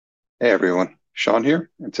Hey everyone, Sean here,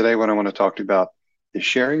 and today what I want to talk to you about is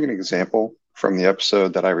sharing an example from the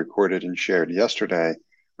episode that I recorded and shared yesterday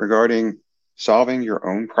regarding solving your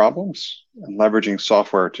own problems and leveraging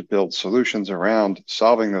software to build solutions around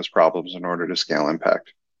solving those problems in order to scale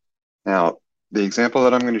impact. Now, the example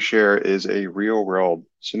that I'm going to share is a real world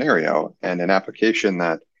scenario and an application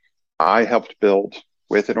that I helped build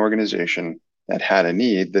with an organization that had a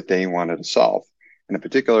need that they wanted to solve. And in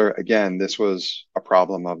particular, again, this was a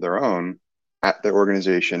problem of their own at the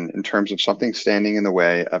organization in terms of something standing in the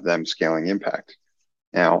way of them scaling impact.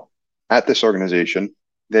 Now, at this organization,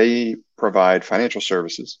 they provide financial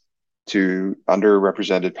services to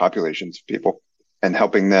underrepresented populations of people and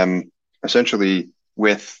helping them essentially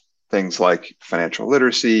with things like financial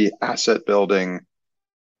literacy, asset building,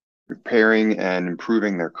 repairing and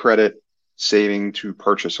improving their credit, saving to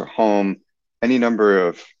purchase a home, any number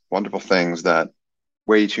of wonderful things that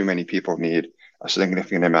way too many people need a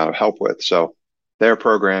significant amount of help with. So their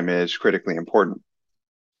program is critically important.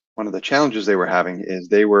 One of the challenges they were having is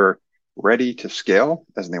they were ready to scale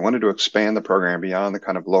as they wanted to expand the program beyond the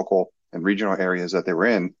kind of local and regional areas that they were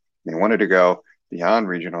in. They wanted to go beyond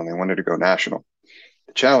regional and they wanted to go national.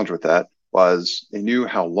 The challenge with that was they knew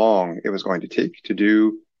how long it was going to take to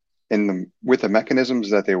do with the mechanisms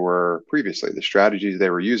that they were previously, the strategies they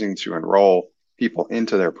were using to enroll people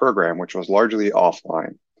into their program, which was largely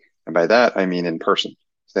offline. And by that, I mean in person.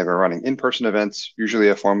 So they were running in-person events, usually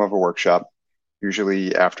a form of a workshop,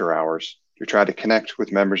 usually after hours, to try to connect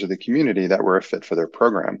with members of the community that were a fit for their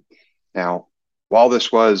program. Now, while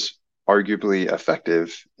this was arguably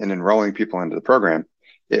effective in enrolling people into the program,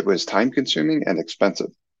 it was time consuming and expensive,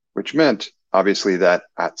 which meant obviously that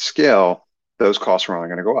at scale, those costs were only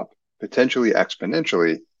going to go up, potentially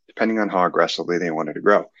exponentially, depending on how aggressively they wanted to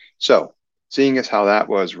grow. So, seeing as how that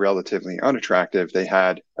was relatively unattractive, they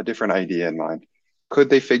had a different idea in mind. Could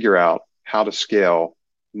they figure out how to scale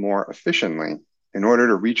more efficiently in order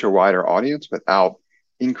to reach a wider audience without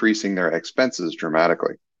increasing their expenses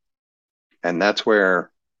dramatically? And that's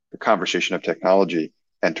where the conversation of technology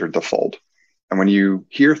entered the fold. And when you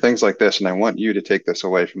hear things like this, and I want you to take this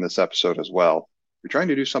away from this episode as well, you're trying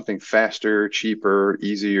to do something faster, cheaper,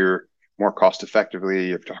 easier, more cost effectively.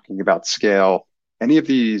 You're talking about scale. Any of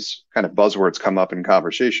these kind of buzzwords come up in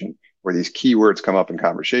conversation, or these keywords come up in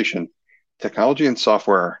conversation, technology and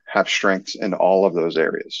software have strengths in all of those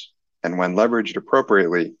areas. And when leveraged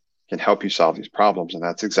appropriately, can help you solve these problems. And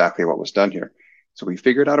that's exactly what was done here. So we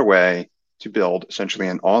figured out a way to build essentially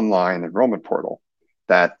an online enrollment portal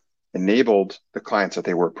that enabled the clients that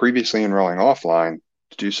they were previously enrolling offline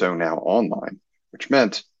to do so now online, which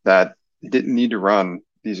meant that they didn't need to run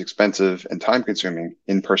these expensive and time consuming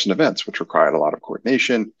in-person events, which required a lot of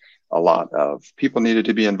coordination. A lot of people needed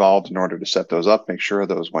to be involved in order to set those up, make sure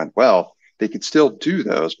those went well. They could still do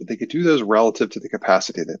those, but they could do those relative to the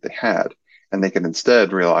capacity that they had. And they could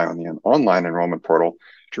instead rely on the online enrollment portal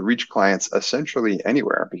to reach clients essentially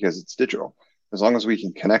anywhere because it's digital. As long as we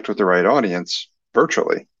can connect with the right audience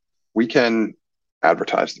virtually, we can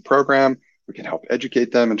advertise the program, we can help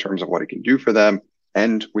educate them in terms of what it can do for them,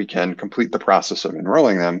 and we can complete the process of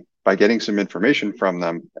enrolling them by getting some information from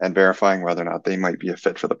them and verifying whether or not they might be a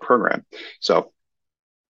fit for the program. So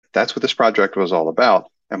that's what this project was all about.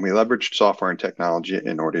 And we leveraged software and technology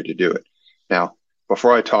in order to do it. Now,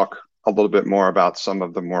 before I talk a little bit more about some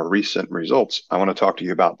of the more recent results, I want to talk to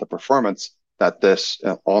you about the performance that this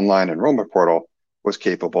online enrollment portal was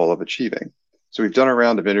capable of achieving. So we've done a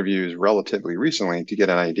round of interviews relatively recently to get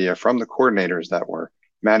an idea from the coordinators that were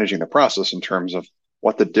managing the process in terms of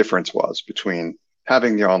what the difference was between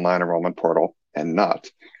having the online enrollment portal and not.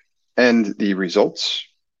 And the results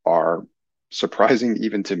are surprising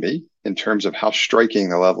even to me in terms of how striking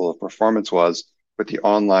the level of performance was with the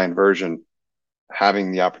online version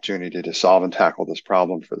having the opportunity to solve and tackle this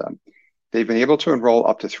problem for them. They've been able to enroll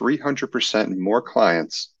up to 300% more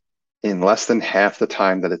clients in less than half the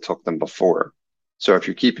time that it took them before. So if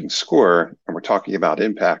you're keeping score and we're talking about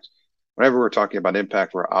impact, whenever we're talking about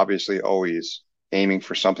impact, we're obviously always aiming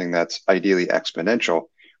for something that's ideally exponential,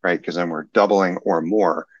 right? Because then we're doubling or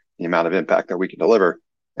more the amount of impact that we can deliver.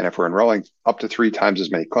 And if we're enrolling up to 3 times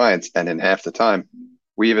as many clients and in half the time,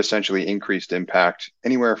 we have essentially increased impact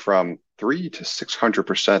anywhere from 3 to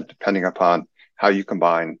 600%, depending upon how you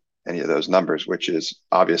combine any of those numbers, which is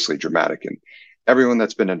obviously dramatic. And everyone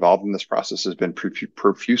that's been involved in this process has been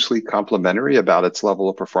profusely complimentary about its level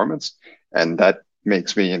of performance. And that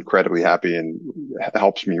makes me incredibly happy and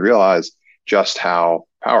helps me realize just how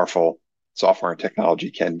powerful software and technology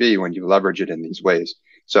can be when you leverage it in these ways.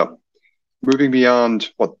 So moving beyond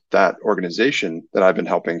what that organization that I've been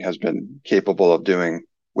helping has been capable of doing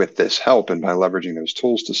with this help and by leveraging those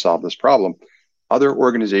tools to solve this problem, other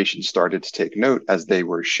organizations started to take note as they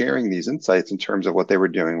were sharing these insights in terms of what they were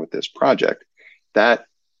doing with this project. That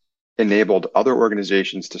enabled other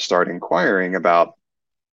organizations to start inquiring about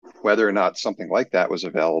whether or not something like that was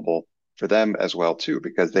available for them as well too,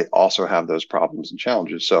 because they also have those problems and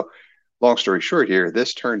challenges. So long story short here,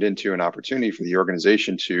 this turned into an opportunity for the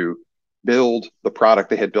organization to build the product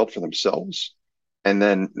they had built for themselves and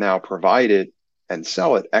then now provide it and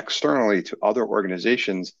sell it externally to other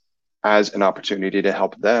organizations as an opportunity to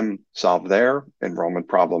help them solve their enrollment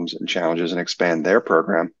problems and challenges and expand their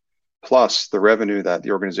program. Plus, the revenue that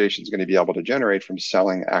the organization is going to be able to generate from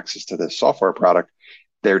selling access to this software product,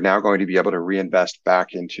 they're now going to be able to reinvest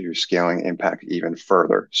back into scaling impact even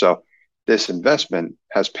further. So, this investment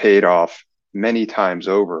has paid off many times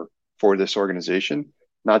over for this organization,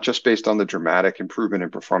 not just based on the dramatic improvement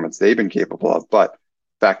in performance they've been capable of, but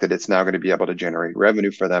the fact that it's now going to be able to generate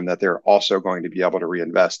revenue for them that they're also going to be able to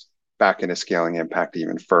reinvest back into scaling impact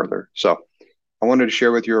even further. So I wanted to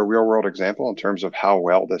share with you a real world example in terms of how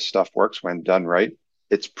well this stuff works when done right.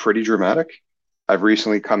 It's pretty dramatic. I've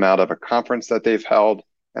recently come out of a conference that they've held,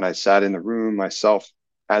 and I sat in the room myself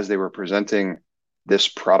as they were presenting this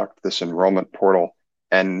product, this enrollment portal,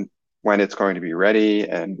 and when it's going to be ready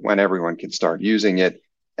and when everyone can start using it.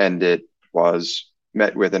 And it was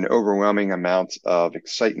met with an overwhelming amount of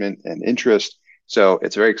excitement and interest. So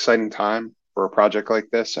it's a very exciting time for a project like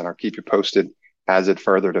this, and I'll keep you posted as it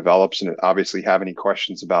further develops. And obviously have any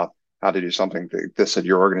questions about how to do something like this at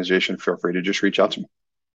your organization, feel free to just reach out to me.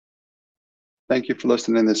 Thank you for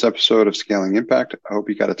listening to this episode of Scaling Impact. I hope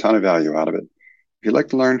you got a ton of value out of it. If you'd like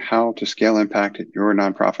to learn how to scale impact at your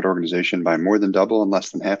nonprofit organization by more than double in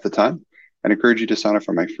less than half the time, I'd encourage you to sign up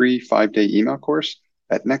for my free 5-day email course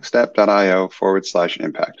at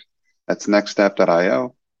nxtstep.io/impact. That's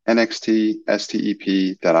nxtstep.io,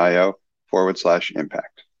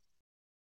 nxtstep.io/impact.